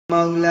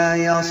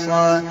مولاي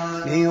صل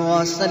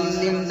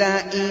وسلم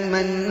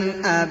دائما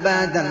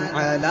أبدا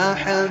على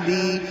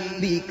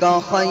حبيبك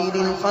خير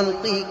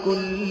الخلق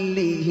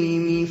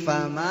كلهم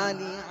فما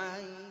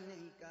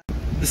لعينيك.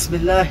 بسم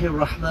الله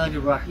الرحمن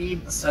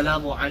الرحيم.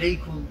 Assalamu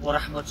alaikum wa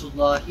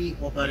rahmatullahi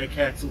wa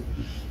barakatuh.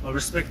 My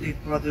respected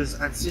brothers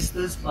and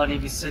sisters, my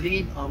name is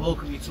Salim. I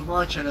welcome you to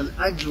my channel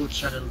and your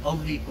channel,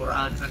 Only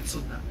Quran and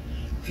Sunnah.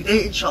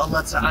 Today,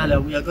 inshallah ta'ala,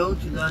 we are going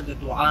to learn the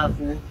dua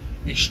for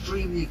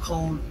extremely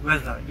cold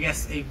weather.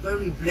 Yes, a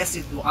very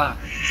blessed dua,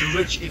 to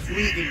which if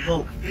we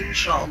invoke,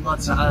 inshallah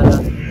ta'ala,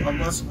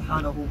 Allah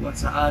subhanahu wa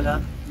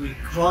ta'ala will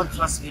grant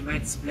us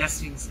immense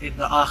blessings in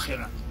the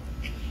akhirah.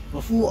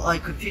 Before I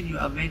continue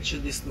and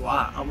mention this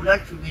dua, I would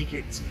like to make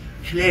it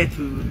clear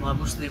to my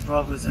Muslim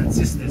brothers and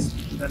sisters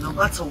that no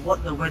matter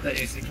what the weather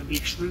is, it can be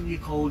extremely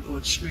cold or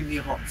extremely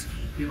hot,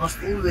 we must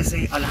always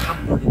say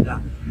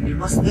Alhamdulillah. We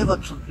must never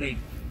complain.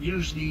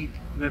 Usually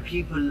when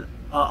people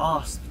are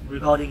asked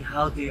regarding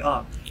how they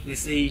are, they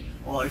say,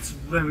 oh, it's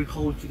very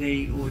cold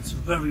today, or it's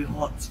very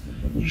hot.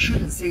 You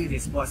shouldn't say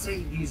this. By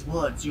saying these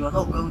words, you are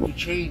not going to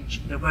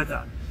change the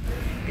weather.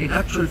 In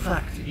actual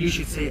fact, you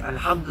should say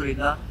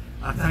Alhamdulillah.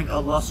 I thank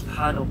Allah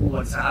subhanahu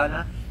wa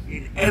ta'ala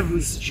in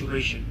every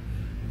situation.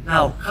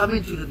 Now,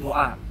 coming to the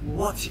dua,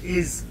 what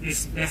is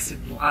this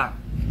blessed dua?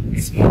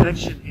 It's been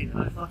mentioned in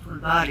Al-Fath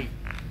al-Bari,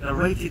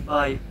 narrated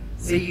by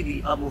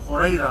Sayyidi Abu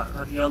Huraira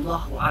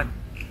radiyallahu anhu.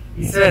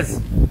 He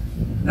says,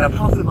 the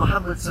Prophet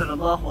Muhammad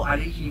sallallahu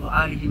alayhi wa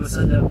alihi wa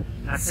sallam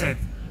has said,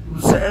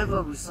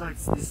 whosoever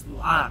recites this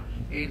dua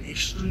in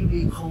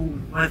extremely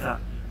cold weather,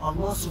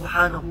 Allah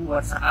subhanahu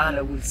wa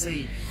ta'ala will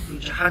say to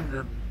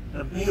Jahannam,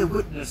 bear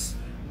witness,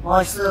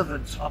 my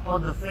servant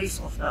upon the face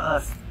of the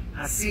earth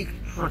has sought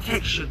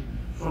protection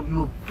from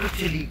your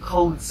bitterly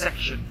cold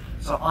section,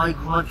 so I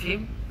grant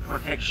him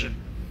protection.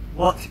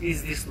 What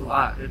is this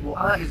dua? The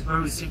dua is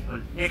very simple.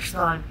 Next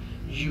time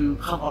you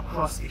come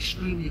across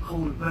extremely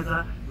cold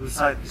weather,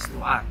 recite this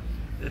dua.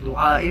 The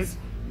dua is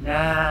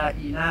La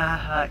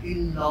ilaha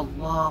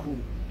illallah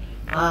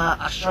ma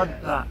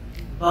ashadda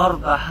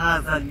barda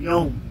hadha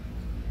al-yawm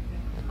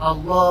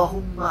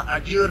Allahumma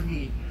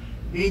ajirni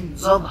min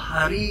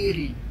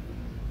zamhariri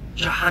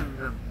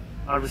Jahannam.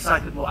 I'll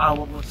recite the dua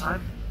one more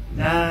time.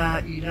 La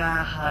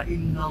ilaha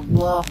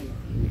illallah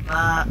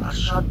ma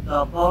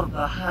ashadda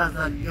barda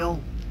hadha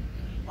al-yawm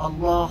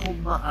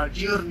Allahumma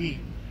ajirni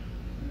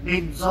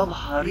min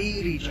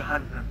zamhariri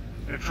Jahannam.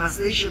 The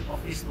translation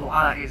of this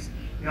dua is,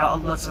 Ya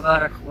Allah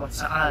tabarak wa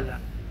ta'ala,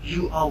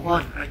 you are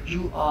one and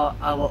you are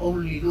our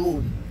only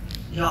Lord.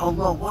 Ya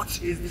Allah, what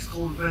is this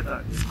cold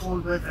weather? This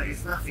cold weather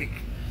is nothing.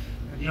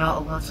 And Ya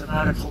Allah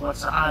tabarak wa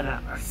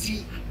ta'ala, I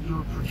seek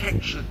your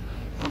protection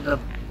from the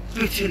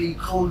bitterly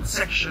cold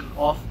section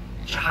of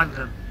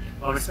Jahannam.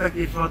 My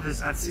respected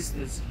brothers and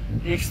sisters,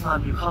 next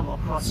time you come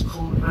across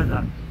cold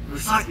weather,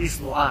 recite this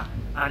dua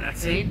and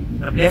attain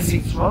the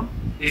blessings from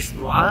this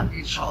dua,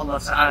 inshallah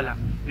ta'ala.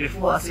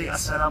 Before I say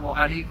Assalamu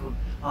Alaikum,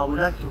 I would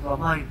like to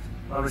remind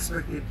my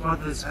respected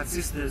brothers and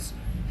sisters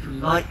to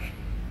like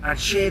and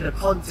share the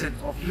content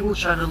of your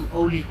channel,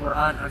 Only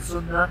Quran and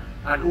Sunnah,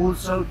 and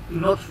also do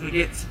not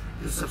forget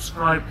to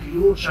subscribe to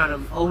your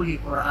channel, Only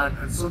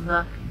Quran and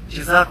Sunnah.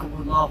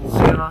 Jazakumullahu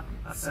khairan.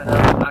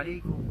 Assalamu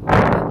alaikum wa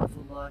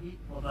rahmatullahi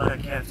wa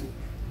barakatuh.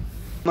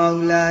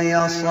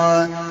 مولاي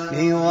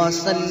صل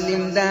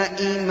وسلم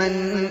دائما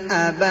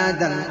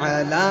أبدا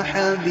على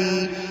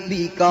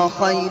حبيبك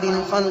خير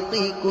الخلق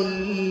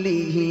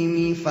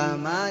كلهم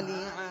فما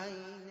لعينيك.